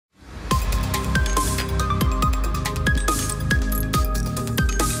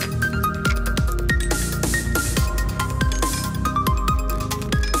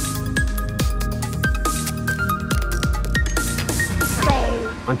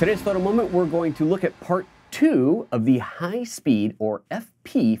today's photo moment, we're going to look at part 2 of the high speed or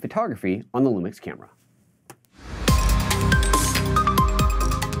FP photography on the Lumix camera.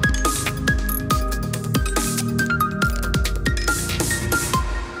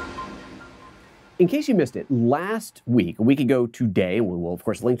 In case you missed it, last week, a week ago today, and we will of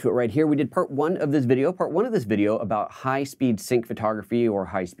course link to it right here, we did part 1 of this video. Part 1 of this video about high-speed sync photography or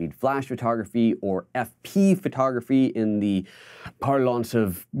high-speed flash photography or FP photography in the parlance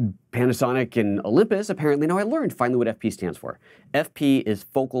of Panasonic and Olympus. Apparently, now I learned finally what FP stands for. FP is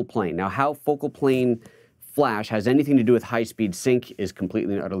focal plane. Now, how focal plane flash has anything to do with high-speed sync is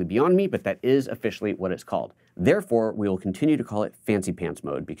completely and utterly beyond me, but that is officially what it's called. Therefore, we will continue to call it fancy pants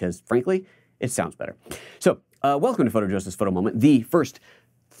mode because, frankly, it sounds better. So, welcome to PhotoJoseph's Photo Moment, the first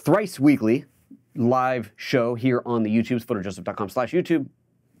thrice weekly live show here on the YouTube's photojoseph.com/YouTube.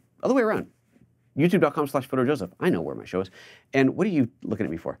 Other way around, youtube.com/PhotoJoseph. I know where my show is. And what are you looking at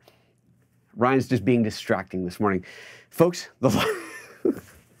me for? Ryan's just being distracting this morning. Folks,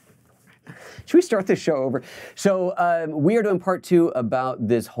 should we start this show over? So we are doing part 2 about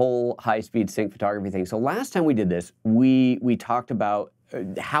this whole high-speed sync photography thing. So last time we did this, we talked about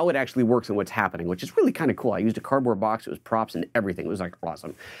how it actually works and what's happening, which is really kind of cool. I used a cardboard box, it was props and everything. It was like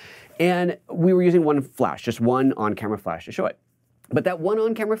awesome. And we were using one flash, just one on-camera flash to show it. But that one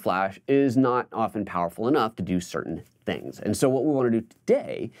on-camera flash is not often powerful enough to do certain things. And so what we want to do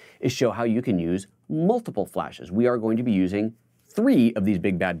today is show how you can use multiple flashes. We are going to be using 3 of these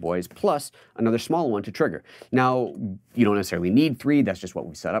big bad boys plus another small one to trigger. Now, you don't necessarily need 3. That's just what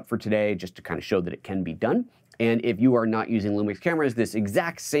we set up for today, just to kind of show that it can be done. And if you are not using Lumix cameras, this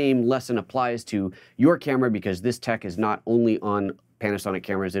exact same lesson applies to your camera because this tech is not only on Panasonic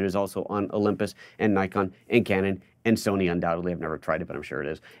cameras, it is also on Olympus and Nikon and Canon and Sony undoubtedly. I've never tried it, but I'm sure it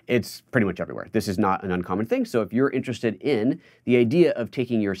is. It's pretty much everywhere. This is not an uncommon thing. So if you're interested in the idea of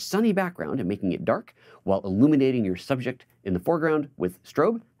taking your sunny background and making it dark while illuminating your subject in the foreground with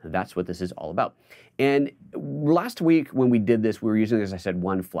strobe, that's what this is all about. And last week when we did this, we were using, as I said,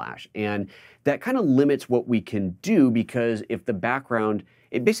 one flash. And that kind of limits what we can do because if the background,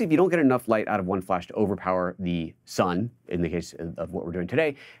 basically if you don't get enough light out of one flash to overpower the sun, in the case of what we're doing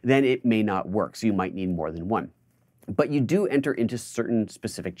today, then it may not work. So you might need more than one. But you do enter into certain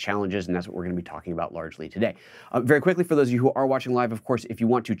specific challenges, and that's what we're going to be talking about largely today. Very quickly, for those of you who are watching live, of course, if you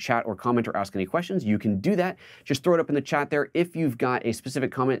want to chat or comment or ask any questions, you can do that. Just throw it up in the chat there. If you've got a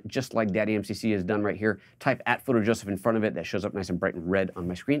specific comment, just like Daddy MCC has done right here, type @PhotoJoseph in front of it. That shows up nice and bright and red on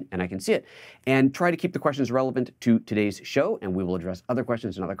my screen, and I can see it. And try to keep the questions relevant to today's show, and we will address other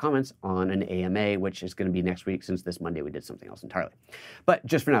questions and other comments on an AMA, which is going to be next week, since this Monday we did something else entirely. But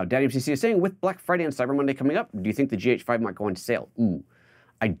just for now, Daddy MCC is saying, with Black Friday and Cyber Monday coming up, do you think the GH5 might go on sale? Ooh,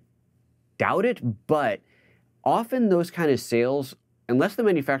 I doubt it, but often those kind of sales, unless the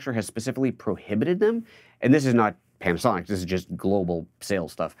manufacturer has specifically prohibited them, and this is not Panasonic, this is just global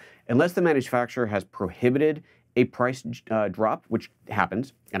sales stuff, unless the manufacturer has prohibited a price drop, which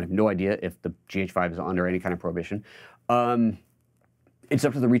happens, and I have no idea if the GH5 is under any kind of prohibition, it's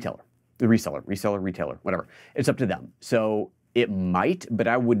up to the retailer, the retailer, whatever. It's up to them. So it might, but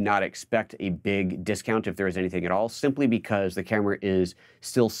I would not expect a big discount if there is anything at all, simply because the camera is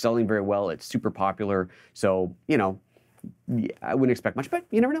still selling very well. It's super popular. So, you know, I wouldn't expect much, but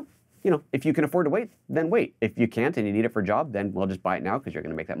you never know. You know, if you can afford to wait, then wait. If you can't and you need it for a job, then well, just buy it now because you're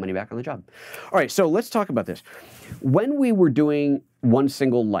going to make that money back on the job. All right, so let's talk about this. When we were doing one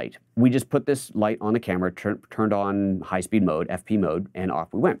single light, we just put this light on the camera, turned on high-speed mode, FP mode, and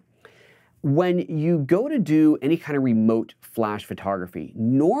off we went. When you go to do any kind of remote flash photography,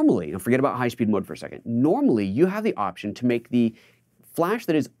 normally, and forget about high-speed mode for a second, normally you have the option to make the flash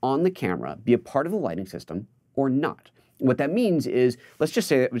that is on the camera be a part of the lighting system or not. What that means is, let's just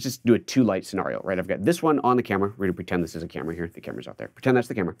say that, let's just do a 2-light scenario, right? I've got this one on the camera. We're gonna pretend this is a camera here. The camera's out there. Pretend that's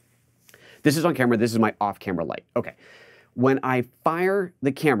the camera. This is on camera. This is my off-camera light. Okay. When I fire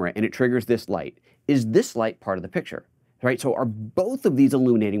the camera and it triggers this light, is this light part of the picture? Right, so are both of these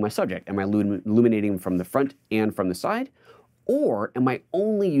illuminating my subject? Am I illuminating from the front and from the side? Or am I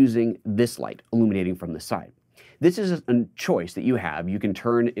only using this light, illuminating from the side? This is a choice that you have. You can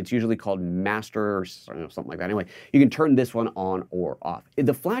turn, it's usually called master or something like that. Anyway, you can turn this one on or off.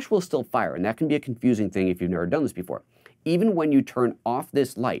 The flash will still fire, and that can be a confusing thing if you've never done this before. Even when you turn off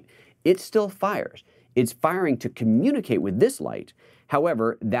this light, it still fires. It's firing to communicate with this light.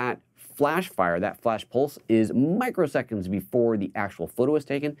 However, that flash fire, that flash pulse, is microseconds before the actual photo is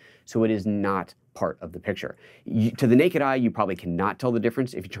taken, so it is not part of the picture. To the naked eye, you probably cannot tell the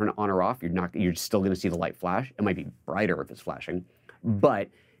difference. If you turn it on or off, you're still going to see the light flash. It might be brighter if it's flashing, but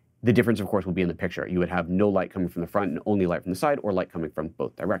The difference, of course, will be in the picture. You would have no light coming from the front and only light from the side, or light coming from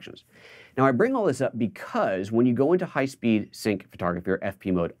both directions. Now, I bring all this up because when you go into high-speed sync photography or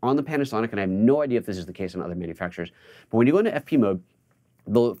FP mode on the Panasonic, and I have no idea if this is the case on other manufacturers, but when you go into FP mode,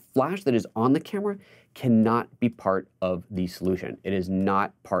 the flash that is on the camera cannot be part of the solution. It is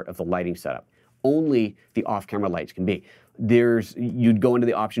not part of the lighting setup. Only the off-camera lights can be. You'd go into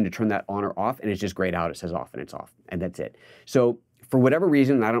the option to turn that on or off, and it's just grayed out. It says off, and it's off, and that's it. So for whatever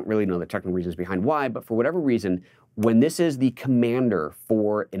reason, and I don't really know the technical reasons behind why, but for whatever reason, when this is the commander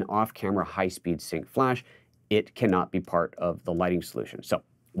for an off-camera high-speed sync flash, it cannot be part of the lighting solution. So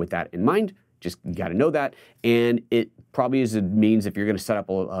with that in mind, just you got to know that, and it probably is a means if you're going to set up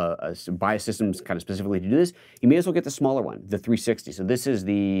buy a system kind of specifically to do this, you may as well get the smaller one, the 360. So this is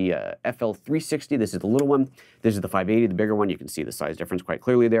the FL360. This is the little one. This is the 580, the bigger one. You can see the size difference quite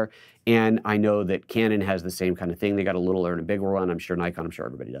clearly there. And I know that Canon has the same kind of thing. They got a littler and a bigger one. I'm sure Nikon. I'm sure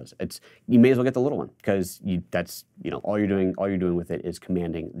everybody does. You may as well get the little one because that's all you're doing with it is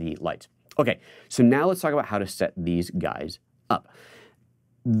commanding the lights. Okay, so now let's talk about how to set these guys up.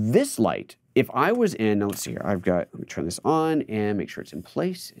 This light, if I was in, now let's see here, let me turn this on and make sure it's in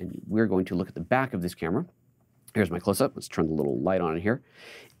place, and we're going to look at the back of this camera. Here's my close-up. Let's turn the little light on in here.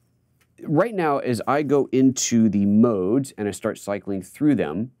 Right now, as I go into the modes and I start cycling through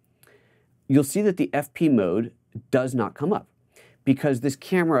them, you'll see that the FP mode does not come up because this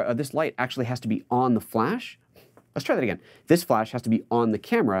camera, this light actually has to be on the flash. Let's try that again. This flash has to be on the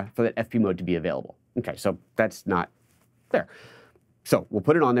camera for that FP mode to be available. Okay, so that's not there. So we'll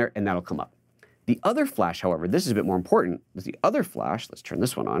put it on there and that'll come up. The other flash, however, this is a bit more important. The other flash, let's turn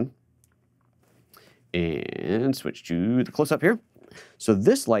this one on and switch to the close-up here. So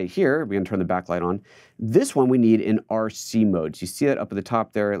this light here, we're going to turn the backlight on. This one we need in RC mode. So you see that up at the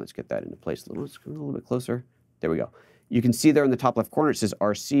top there. Let's get that into place let's go a little bit closer. There we go. You can see there in the top left corner it says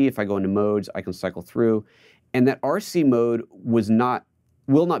RC. If I go into modes, I can cycle through. And that RC mode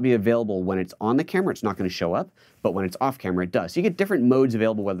will not be available when it's on the camera. It's not going to show up, but when it's off camera, it does. So you get different modes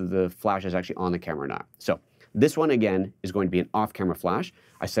available whether the flash is actually on the camera or not. So this one, again, is going to be an off-camera flash.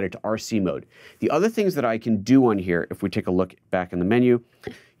 I set it to RC mode. The other things that I can do on here, if we take a look back in the menu,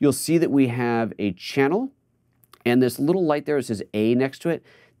 you'll see that we have a channel, and this little light there that says A next to it,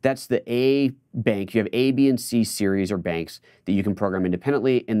 that's the A bank. You have A, B, and C series or banks that you can program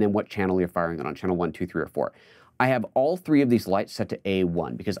independently, and then what channel you're firing it on, channel 1, 2, 3, or 4. I have all three of these lights set to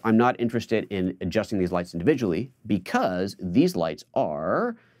A1 because I'm not interested in adjusting these lights individually because these lights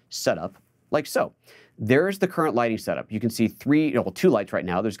are set up like so. There's the current lighting setup. You can see two lights right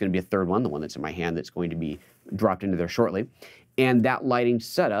now. There's going to be a third one, the one that's in my hand that's going to be dropped into there shortly. And that lighting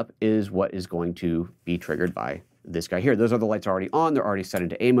setup is what is going to be triggered by this guy here. Those other lights are already on. They're already set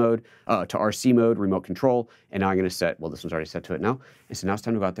into A mode, to RC mode, remote control. And now I'm going to set, well, this one's already set to it now. And so now it's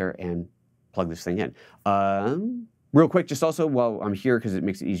time to go out there and plug this thing in. Real quick, just also while I'm here, because it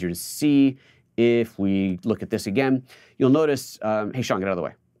makes it easier to see, if we look at this again, you'll notice, hey, Sean, get out of the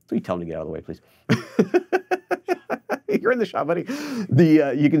way. Will you tell him to get out of the way, please? You're in the shot, buddy.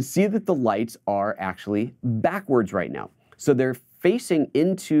 You can see that the lights are actually backwards right now. So they're facing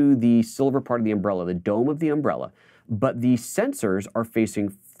into the silver part of the umbrella, the dome of the umbrella, but the sensors are facing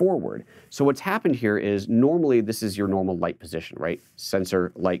forward. So what's happened here is normally this is your normal light position, right?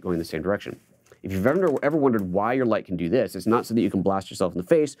 Sensor, light going the same direction. If you've ever wondered why your light can do this, it's not so that you can blast yourself in the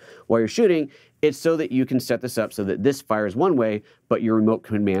face while you're shooting, it's so that you can set this up so that this fires one way, but your remote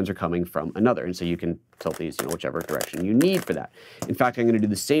commands are coming from another. And so you can tilt these, whichever direction you need for that. In fact, I'm going to do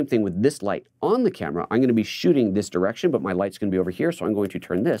the same thing with this light on the camera. I'm going to be shooting this direction, but my light's going to be over here, so I'm going to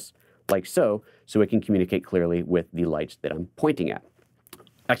turn this like so it can communicate clearly with the lights that I'm pointing at.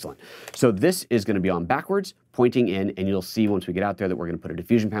 Excellent. So this is going to be on backwards, pointing in, and you'll see once we get out there that we're going to put a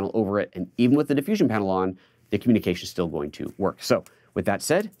diffusion panel over it, and even with the diffusion panel on, the communication is still going to work. So with that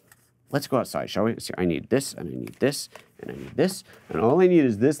said, let's go outside, shall we? See, I need this, and I need this, and I need this, and all I need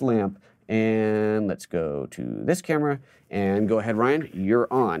is this lamp, and let's go to this camera, and go ahead, Ryan, you're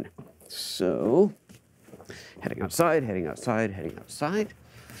on. So, heading outside, heading outside, heading outside.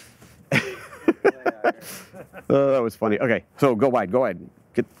 Oh, that was funny. Okay, so go wide, go wide.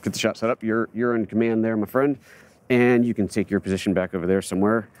 Get the shot set up. You're in command there, my friend. And you can take your position back over there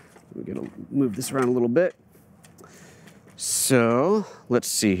somewhere. We're gonna move this around a little bit. So let's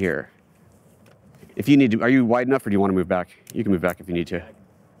see here. If you need to, are you wide enough or do you want to move back? You can move back if you need to.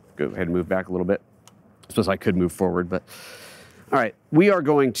 Go ahead and move back a little bit. I suppose I could move forward, but. All right, we are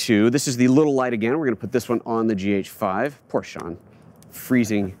going to, this is the little light again. We're gonna put this one on the GH5. Poor Sean,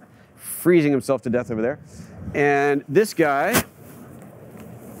 freezing himself to death over there. And this guy,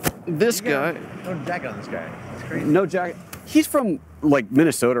 no jacket on this guy. It's crazy. No jacket. He's from like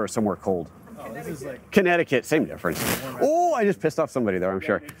Minnesota or somewhere cold. Oh, this is like Connecticut, same difference. Oh, I just pissed off somebody there, I'm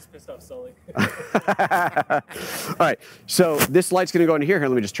sure. you just pissed off Sully. All right, so this light's gonna go in here. Here,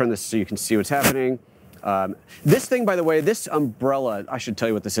 let me just turn this so you can see what's happening. This thing, by the way, this umbrella, I should tell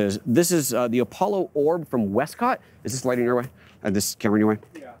you what this is. This is the Apollo orb from Westcott. Is this light in your way? This camera in your way?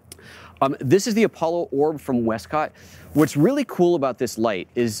 Yeah. This is the Apollo orb from Westcott. What's really cool about this light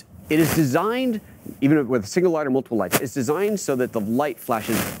is it is designed, even with a single light or multiple lights, it's designed so that the light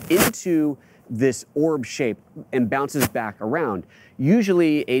flashes into this orb shape and bounces back around.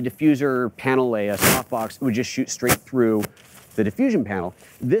 Usually a diffuser panel, a softbox, would just shoot straight through the diffusion panel.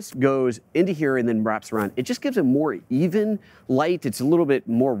 This goes into here and then wraps around. It just gives a more even light. It's a little bit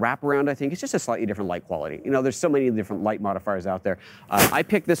more wraparound, I think. It's just a slightly different light quality. You know, there's so many different light modifiers out there. I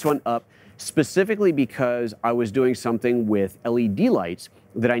picked this one up specifically because I was doing something with LED lights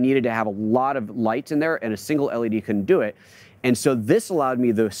that I needed to have a lot of lights in there, and a single LED couldn't do it. And so this allowed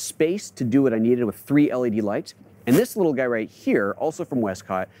me the space to do what I needed with 3 LED lights. And this little guy right here, also from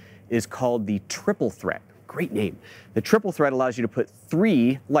Westcott, is called the Triple Threat. Great name. The Triple Threat allows you to put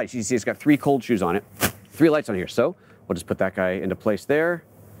 3 lights. You see it's got 3 cold shoes on it, 3 lights on here. So we'll just put that guy into place there.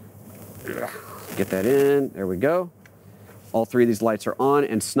 Get that in, there we go. All 3 of these lights are on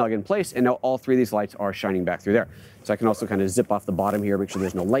and snug in place, and now all 3 of these lights are shining back through there. So I can also kind of zip off the bottom here, make sure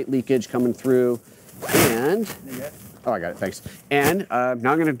there's no light leakage coming through. And, oh, I got it, thanks. And now I'm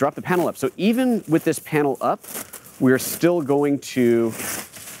gonna drop the panel up. So even with this panel up, we're still going to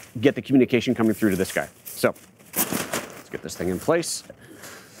get the communication coming through to this guy. So let's get this thing in place.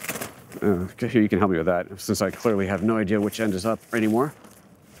 Here, you can help me with that, since I clearly have no idea which end is up anymore.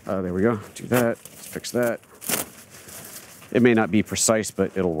 There we go, do that, let's fix that. It may not be precise,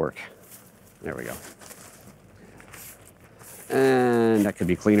 but it'll work. There we go. And that could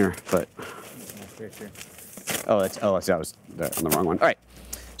be cleaner, but. Oh, that was on the wrong one. All right,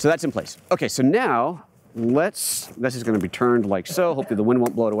 so that's in place. Okay, so now this is gonna be turned like so. Hopefully the wind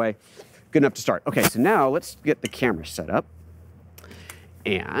won't blow it away. Good enough to start. Okay, so now let's get the camera set up.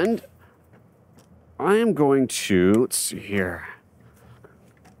 And I'm going to, let's see here.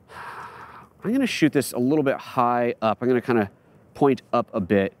 I'm gonna shoot this a little bit high up. I'm gonna kind of point up a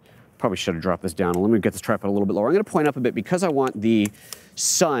bit. Probably should have dropped this down. Let me get this tripod a little bit lower. I'm gonna point up a bit because I want the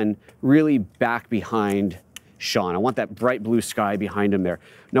sun really back behind Sean. I want that bright blue sky behind him there.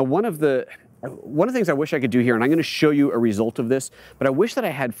 Now, one of the things I wish I could do here, and I'm gonna show you a result of this, but I wish that I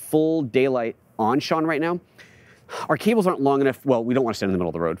had full daylight on Sean right now. Our cables aren't long enough. Well, we don't want to stand in the middle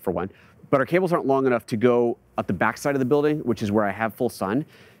of the road for one, but our cables aren't long enough to go up the backside of the building, which is where I have full sun.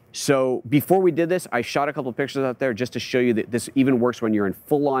 So before we did this, I shot a couple of pictures out there just to show you that this even works when you're in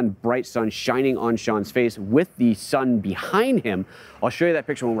full-on bright sun shining on Sean's face with the sun behind him. I'll show you that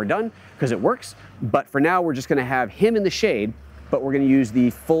picture when we're done because it works. But for now, we're just gonna have him in the shade, but we're gonna use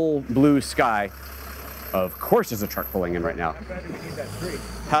the full blue sky. Of course there's a truck pulling in right now. I'm glad we need that tree.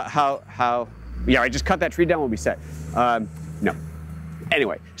 How? Yeah, I just cut that tree down, we'll be set. No.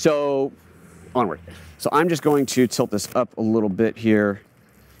 Anyway, so onward. So I'm just going to tilt this up a little bit here.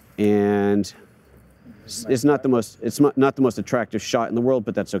 And it's not the most attractive shot in the world,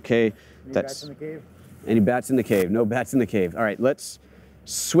 but that's okay. Any bats in the cave? Any bats in the cave? No bats in the cave. All right, let's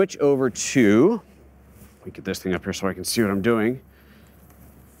switch over to. Let me get this thing up here so I can see what I'm doing.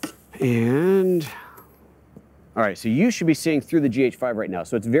 And all right, so you should be seeing through the GH5 right now.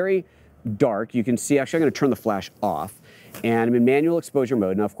 So it's very dark. You can see. Actually, I'm going to turn the flash off, and I'm in manual exposure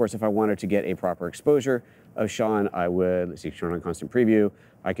mode. Now, of course, if I wanted to get a proper exposure of Sean, I would. Let's see, turn on constant preview.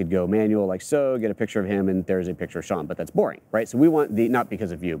 I could go manual like so, get a picture of him, and there's a picture of Sean, but that's boring, right? So we want the, not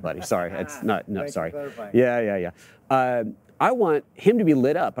because of you, buddy, sorry, it's not, no, sorry. Yeah. I want him to be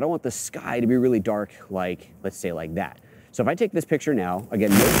lit up, but I want the sky to be really dark, like, let's say like that. So if I take this picture now, again,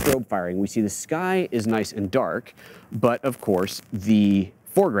 no strobe firing, we see the sky is nice and dark, but of course, the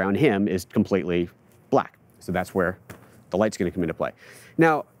foreground, him, is completely black. So that's where the light's gonna come into play.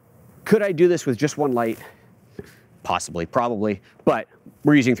 Now, could I do this with just one light? Possibly, probably, but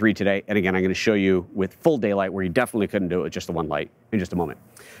we're using 3 today. And again, I'm gonna show you with full daylight where you definitely couldn't do it with just the one light in just a moment.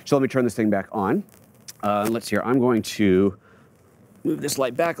 So let me turn this thing back on. Let's see here, I'm going to move this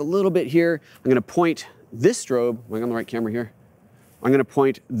light back a little bit here. I'm gonna point this strobe, am I on the right camera here? I'm gonna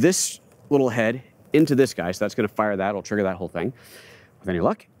point this little head into this guy, so that's gonna fire that, it'll trigger that whole thing with any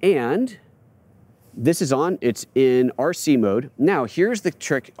luck. And this is on, it's in RC mode. Now, here's the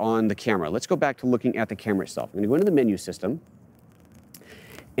trick on the camera. Let's go back to looking at the camera itself. I'm gonna go into the menu system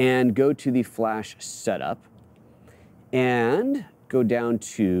and go to the flash setup and go down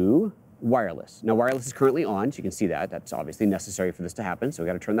to wireless. Now wireless is currently on, so you can see that. That's obviously necessary for this to happen, so we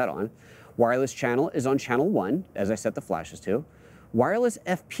got to turn that on. Wireless channel is on channel 1, as I set the flashes to. Wireless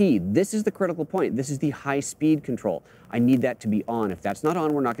FP, this is the critical point. This is the high speed control. I need that to be on. If that's not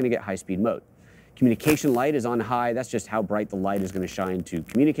on, we're not going to get high speed mode. Communication light is on high. That's just how bright the light is going to shine to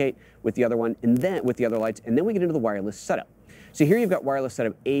communicate with the other one, and then with the other lights, and then we get into the wireless setup. So here you've got wireless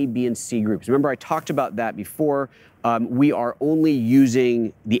setup A, B, and C groups. Remember I talked about that before. We are only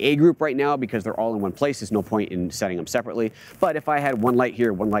using the A group right now because they're all in one place. There's no point in setting them separately. But if I had one light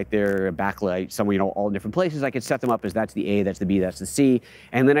here, one light there, a backlight, somewhere, you know, all in different places, I could set them up as that's the A, that's the B, that's the C.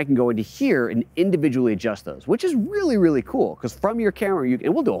 And then I can go into here and individually adjust those, which is really, really cool. Because from your camera,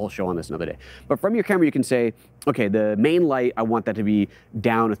 and we'll do a whole show on this another day, but from your camera, you can say, okay, the main light, I want that to be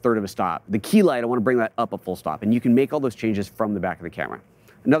down 1/3 of a stop. The key light, I want to bring that up a full stop. And you can make all those changes from the back of the camera.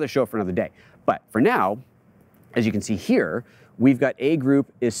 Another show for another day. But for now, as you can see here, we've got A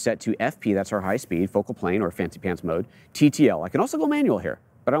group is set to FP, that's our high speed, focal plane or fancy pants mode. TTL, I can also go manual here,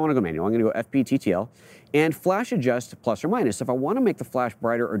 but I don't want to go manual. I'm going to go FP, TTL, and flash adjust plus or minus. If I want to make the flash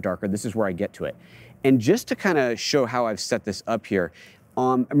brighter or darker, this is where I get to it. And just to kind of show how I've set this up here,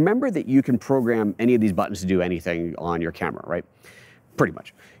 remember that you can program any of these buttons to do anything on your camera, right? Pretty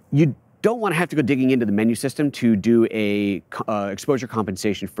much. You don't want to have to go digging into the menu system to do a exposure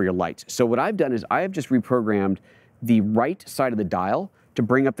compensation for your lights. So what I've done is I have just reprogrammed the right side of the dial to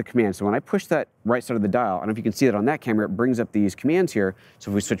bring up the command. So when I push that right side of the dial, I don't know if you can see that on that camera, it brings up these commands here. So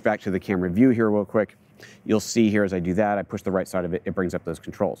if we switch back to the camera view here real quick, you'll see here as I do that, I push the right side of it, it brings up those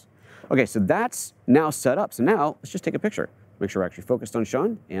controls. Okay, so that's now set up. So now let's just take a picture. Make sure we're actually focused on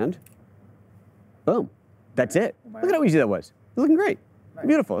Sean, and boom, that's it. Look at how easy that was. It's looking great.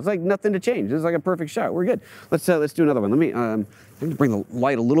 Beautiful. It's like nothing to change. It's like a perfect shot. We're good. Let's do another one. Let me I'm going to bring the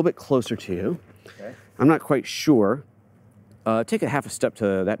light a little bit closer to you. Okay. I'm not quite sure. Take a half a step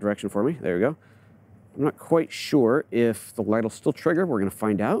to that direction for me. There we go. I'm not quite sure if the light will still trigger. We're going to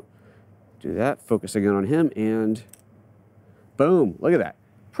find out. Do that. Focus again on him, and boom. Look at that.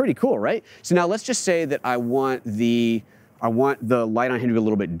 Pretty cool, right? So now let's just say that I want the light on him to be a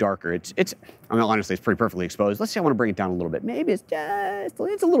little bit darker. I mean, honestly, it's pretty perfectly exposed. Let's say I want to bring it down a little bit. Maybe it's a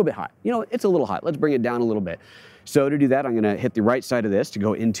little bit hot. You know, it's a little hot. Let's bring it down a little bit. So to do that, I'm going to hit the right side of this to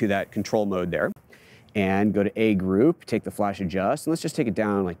go into that control mode there, and go to A group, take the flash adjust, and let's just take it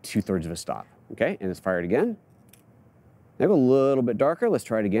down like 2/3 of a stop. Okay, and let's fire it again. Now go a little bit darker. Let's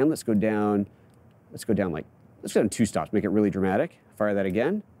try it again. Let's go down 2 stops. Make it really dramatic. Fire that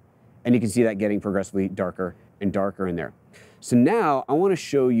again, and you can see that getting progressively darker and darker in there. So now I want to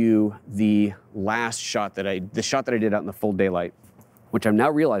show you the last shot the shot that I did out in the full daylight, which I'm now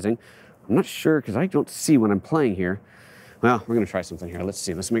realizing, I'm not sure because I don't see when I'm playing here. Well, we're going to try something here. Let's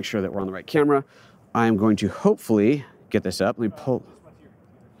see. Let's make sure that we're on the right camera. I'm going to hopefully get this up. Let me pull.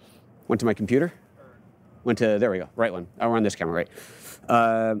 Went to my computer? There we go, right one. Oh, we're on this camera,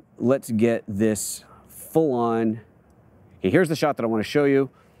 right. Let's get this full on. Okay, here's the shot that I want to show you.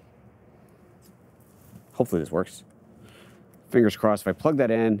 Hopefully this works. Fingers crossed. If I plug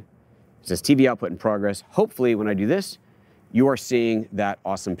that in, it says TV output in progress. Hopefully when I do this, you are seeing that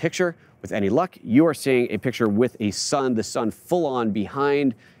awesome picture. With any luck, you are seeing a picture with the sun full on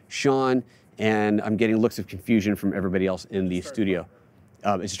behind Sean, and I'm getting looks of confusion from everybody else in the studio.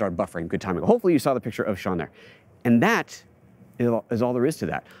 It just started buffering. Good timing. Hopefully you saw the picture of Sean there. And that is all there is to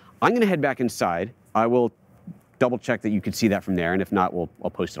that. I'm going to head back inside. I will double check that you could see that from there, and if not, I'll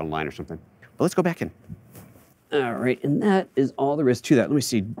post it online or something. But let's go back in. All right, and that is all there is to that. Let me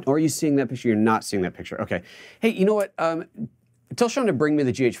see. Are you seeing that picture? You're not seeing that picture. Okay. Hey, you know what? Tell Sean to bring me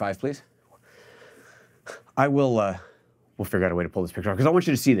the GH5, please. I will. We'll figure out a way to pull this picture off because I want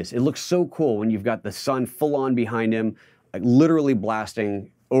you to see this. It looks so cool when you've got the sun full on behind him, like literally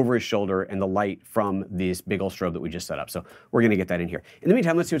blasting over his shoulder, and the light from this big old strobe that we just set up. So we're going to get that in here. In the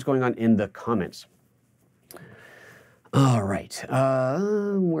meantime, let's see what's going on in the comments. All right,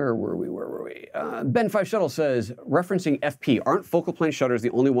 where were we? Ben 5 Shuttle says, referencing FP, aren't focal plane shutters the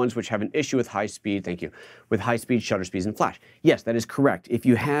only ones which have an issue with high speed, thank you, with high speed shutter speeds and flash? Yes, that is correct. If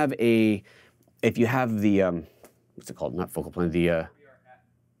you have the, what's it called? Not focal plane, I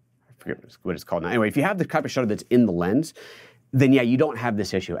forget what it's called now. Anyway, if you have the type of shutter that's in the lens, then yeah, you don't have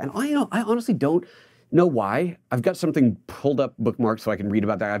this issue. And I honestly don't know why. I've got something pulled up, bookmarked, so I can read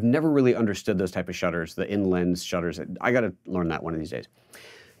about that. I've never really understood those type of shutters, the in-lens shutters. I got to learn that one of these days.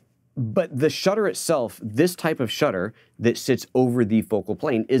 But the shutter itself, this type of shutter that sits over the focal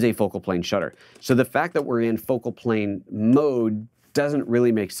plane is a focal plane shutter. So the fact that we're in focal plane mode doesn't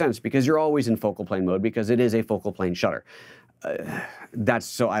really make sense because you're always in focal plane mode because it is a focal plane shutter.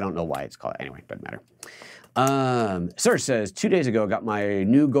 So I don't know why it's called. Anyway, doesn't matter. Serge says, 2 days ago, got my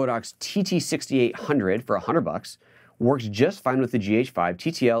new Godox TT6800 for $100. Works just fine with the GH5,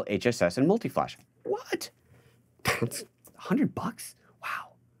 TTL, HSS, and multi-flash. What? That's $100?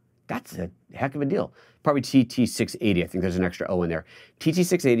 Wow. That's a heck of a deal. Probably TT680. I think there's an extra O in there.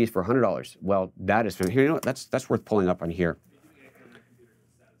 TT680 is for $100. Well, that is, here, you know what? That's worth pulling up on here.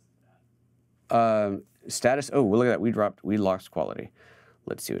 Status, oh, look at that. We lost quality.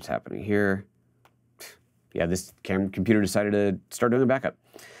 Let's see what's happening here. Yeah, this computer decided to start doing a backup.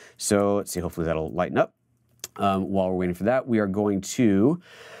 So let's see, hopefully that'll lighten up. While we're waiting for that, we are going to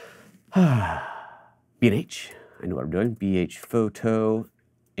B&H. I know what I'm doing. BH Photo,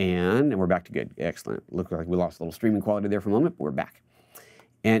 and we're back to good. Excellent. Looked like we lost a little streaming quality there for a moment, but we're back.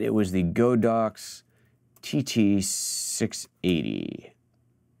 And it was the Godox TT680.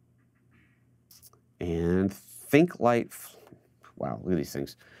 And ThinkLight, wow, look at these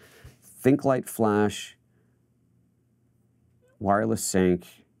things. ThinkLight Flash, wireless sync.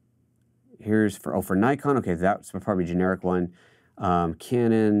 Here's for Nikon. Okay, that's probably a generic one.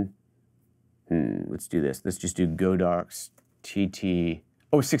 Canon. Let's do this. Let's just do Godox TT.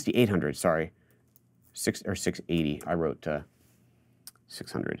 Oh, 6800. Sorry, 680. I wrote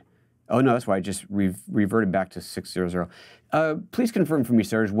 600. Oh no, that's why I just reverted back to 600. Please confirm for me,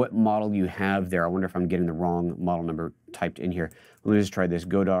 Serge, what model you have there. I wonder if I'm getting the wrong model number typed in here. Let me just try this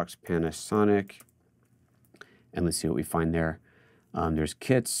Godox Panasonic, and let's see what we find there. There's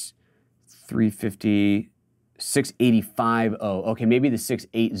kits, 350, 685. Okay, maybe the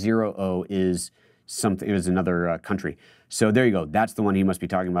 680 is something. It was another country. So there you go. That's the one he must be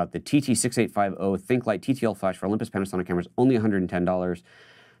talking about. The TT6850 ThinkLight TTL flash for Olympus Panasonic cameras, only $110.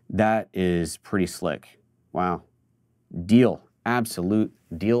 That is pretty slick. Wow. Deal. Absolute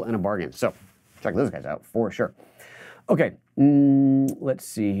deal and a bargain. So check those guys out for sure. Okay, let's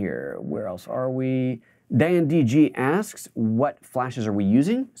see here. Where else are we? Dan DG asks, what flashes are we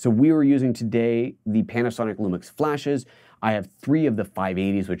using? So we were using today the Panasonic Lumix flashes. I have 3 of the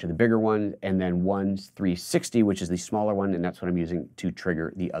 580s, which are the bigger ones, and then one 360, which is the smaller one, and that's what I'm using to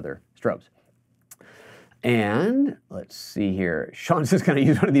trigger the other strobes. And let's see here. Sean says, can I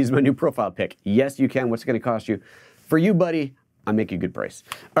use one of these in my new profile pic? Yes, you can. What's it going to cost you? For you, buddy, I'll make you a good price.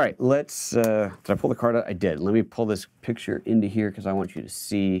 All right, let's, did I pull the card out? I did. Let me pull this picture into here because I want you to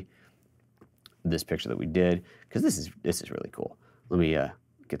see this picture that we did, because this is really cool. Let me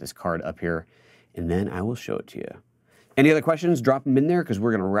get this card up here, and then I will show it to you. Any other questions? Drop them in there, because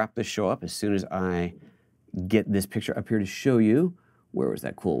we're going to wrap this show up as soon as I get this picture up here to show you. Where was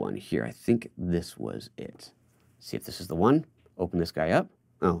that cool one? Here, I think this was it. See if this is the one. Open this guy up.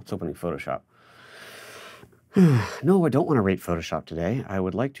 Oh, it's opening Photoshop. No, I don't want to rate Photoshop today. I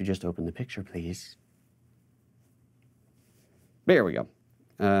would like to just open the picture, please. There we go.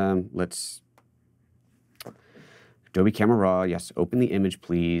 Let's... Adobe Camera Raw, yes, open the image,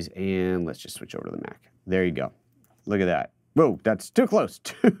 please, and let's just switch over to the Mac. There you go. Look at that. Whoa, that's too close,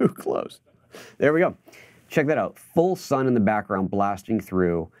 too close. There we go. Check that out. Full sun in the background blasting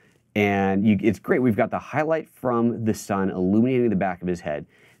through, and it's great. We've got the highlight from the sun illuminating the back of his head.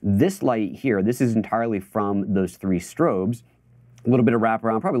 This light here, this is entirely from those 3 strobes. A little bit of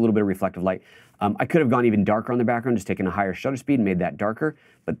wraparound, probably a little bit of reflective light. I could have gone even darker on the background, just taken a higher shutter speed and made that darker,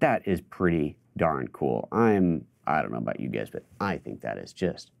 but that is pretty darn cool. I don't know about you guys, but I think that is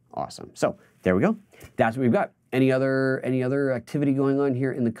just awesome. So there we go. That's what we've got. Any other activity going on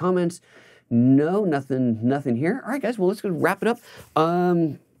here in the comments? No, nothing here. All right, guys. Well, let's go wrap it up.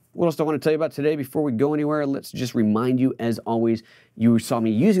 What else do I want to tell you about today before we go anywhere? Let's just remind you, as always, you saw me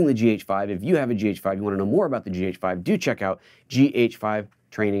using the GH5. If you have a GH5, you want to know more about the GH5, do check out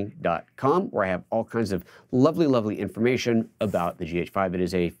gh5training.com, where I have all kinds of lovely, lovely information about the GH5. It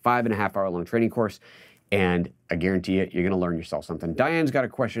is a 5.5-hour long training course, and I guarantee you, you're going to learn yourself something. Diane's got a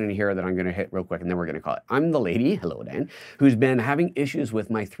question in here that I'm going to hit real quick, and then we're going to call it. I'm the lady, hello, Diane, who's been having issues with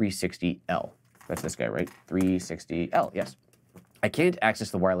my 360L. That's this guy, right? 360L, yes. I can't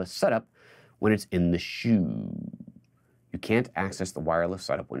access the wireless setup when it's in the shoe. You can't access the wireless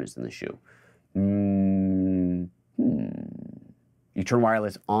setup when it's in the shoe. You turn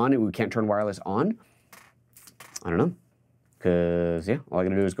wireless on, and we can't turn wireless on? I don't know. Because, yeah, all I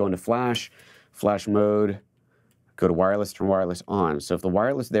gotta do is go into flash mode, go to wireless, turn wireless on. So if the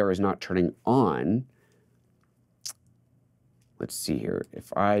wireless there is not turning on, let's see here.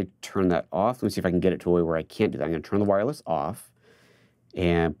 If I turn that off, let me see if I can get it to a way where I can't do that. I'm gonna turn the wireless off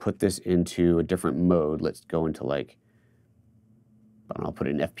and put this into a different mode. Let's go into like, I don't know, I'll put it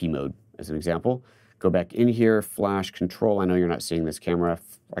in FP mode as an example. Go back in here, flash control. I know you're not seeing this camera.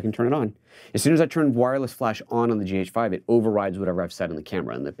 I can turn it on. As soon as I turn wireless flash on the GH5, it overrides whatever I've set in the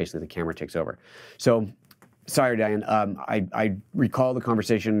camera, and basically the camera takes over. So Sorry, Diane. I recall the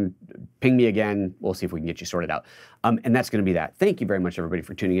conversation. Ping me again. We'll see if we can get you sorted out. And that's going to be that. Thank you very much, everybody,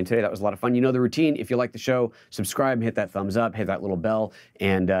 for tuning in today. That was a lot of fun. You know the routine. If you like the show, subscribe, hit that thumbs up, hit that little bell.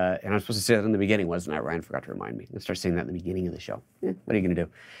 And I'm supposed to say that in the beginning, wasn't I? Ryan forgot to remind me. Let's start saying that in the beginning of the show. What are you going to do?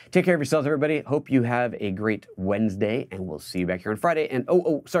 Take care of yourselves, everybody. Hope you have a great Wednesday, and we'll see you back here on Friday. And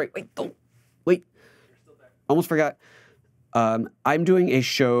sorry. Wait. Almost forgot. I'm doing a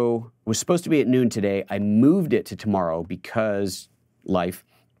show, was supposed to be at noon today. I moved it to tomorrow because life.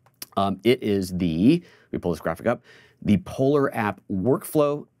 It is let me pull this graphic up, the Polar app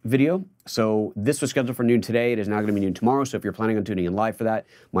workflow video. So this was scheduled for noon today. It is now going to be noon tomorrow. So if you're planning on tuning in live for that,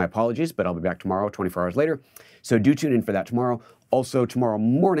 my apologies, but I'll be back tomorrow, 24 hours later. So do tune in for that tomorrow. Also tomorrow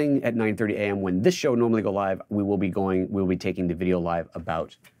morning at 9:30 a.m. when this show normally go live, we'll be taking the video live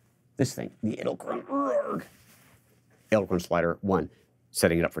about this thing, the Edelkrone Slider 1,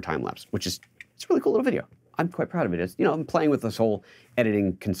 setting it up for time lapse, which is, it's a really cool little video. I'm quite proud of it. It's, I'm playing with this whole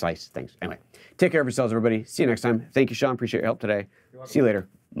editing concise things. Anyway, take care of yourselves, everybody. See you next time. Thank you, Sean. Appreciate your help today. See you later.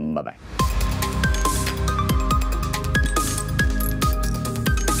 Bye-bye.